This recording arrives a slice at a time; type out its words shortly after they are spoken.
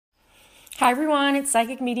Hi everyone, it's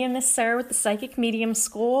Psychic Medium Miss Sarah with the Psychic Medium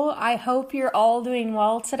School. I hope you're all doing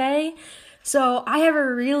well today. So I have a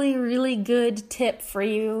really good tip for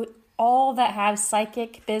you all that have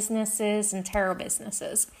psychic businesses and tarot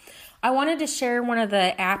businesses. I wanted to share one of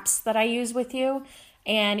the apps that I use with you,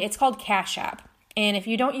 and it's called Cash App. And if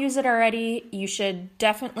you don't use it already, you should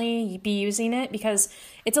definitely be using it because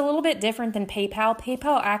it's a little bit different than PayPal.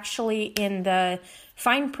 PayPal actually, in the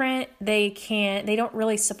fine print, they don't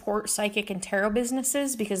really support psychic and tarot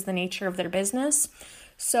businesses because of the nature of their business.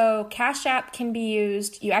 So Cash App can be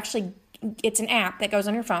used. It's an app that goes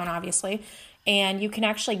on your phone, obviously, and you can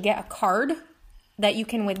actually get a card that you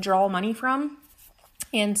can withdraw money from.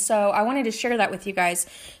 And so I wanted to share that with you guys.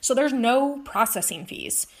 So there's no processing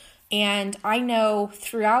fees. And I know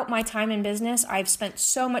throughout my time in business, I've spent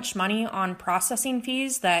so much money on processing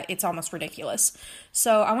fees that it's almost ridiculous.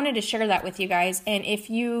 So I wanted to share that with you guys. And if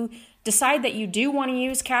you decide that you do want to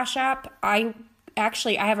use Cash App, I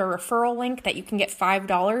have a referral link that you can get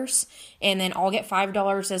 $5, and then I'll get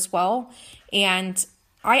 $5 as well. And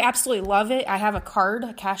I absolutely love it. I have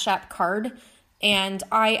a Cash App card, and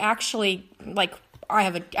I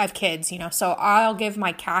have kids, so I'll give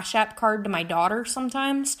my Cash App card to my daughter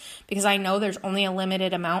sometimes because I know there's only a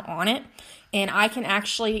limited amount on it. And I can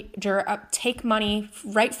actually take money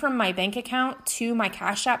right from my bank account to my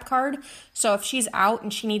Cash App card. So if she's out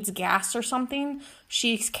and she needs gas or something,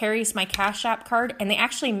 she carries my Cash App card. And they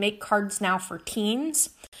actually make cards now for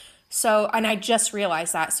teens. And I just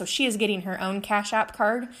realized that. So she is getting her own Cash App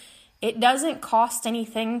card. It doesn't cost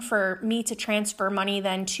anything for me to transfer money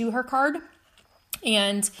then to her card.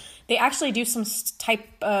 And they actually do some type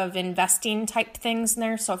of investing type things in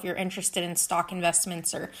there. So if you're interested in stock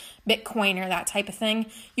investments or Bitcoin or that type of thing,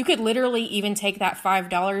 you could literally even take that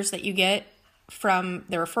 $5 that you get from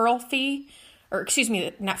the referral fee, the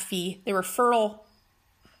referral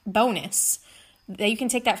bonus. That you can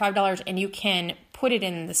take that $5 and you can put it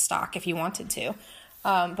in the stock if you wanted to.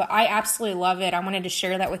 But I absolutely love it. I wanted to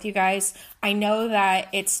share that with you guys. I know that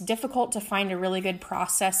it's difficult to find a really good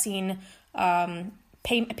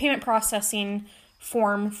payment processing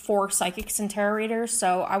form for psychics and tarot readers.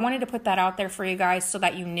 So I wanted to put that out there for you guys so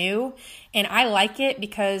that you knew. And I like it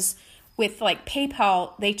because with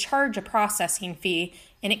PayPal, they charge a processing fee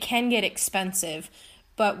and it can get expensive.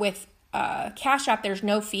 But with Cash App, there's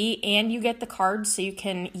no fee and you get the card so you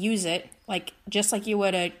can use it just like you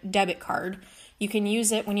would a debit card. You can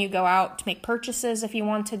use it when you go out to make purchases if you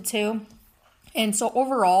wanted to. And so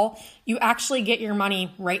overall, you actually get your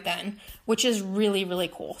money right then, which is really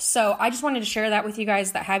cool. So I just wanted to share that with you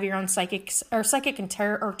guys that have your own psychic and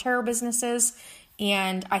tarot businesses.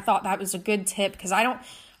 And I thought that was a good tip because I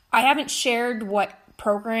haven't shared what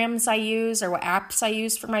programs I use or what apps I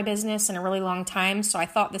use for my business in a really long time. So I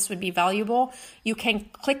thought this would be valuable. You can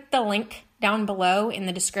click the link down below in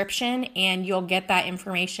the description and you'll get that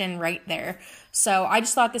information right there. So I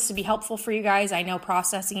just thought this would be helpful for you guys. I know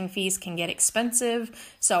processing fees can get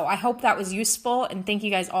expensive. So I hope that was useful and thank you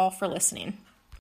guys all for listening.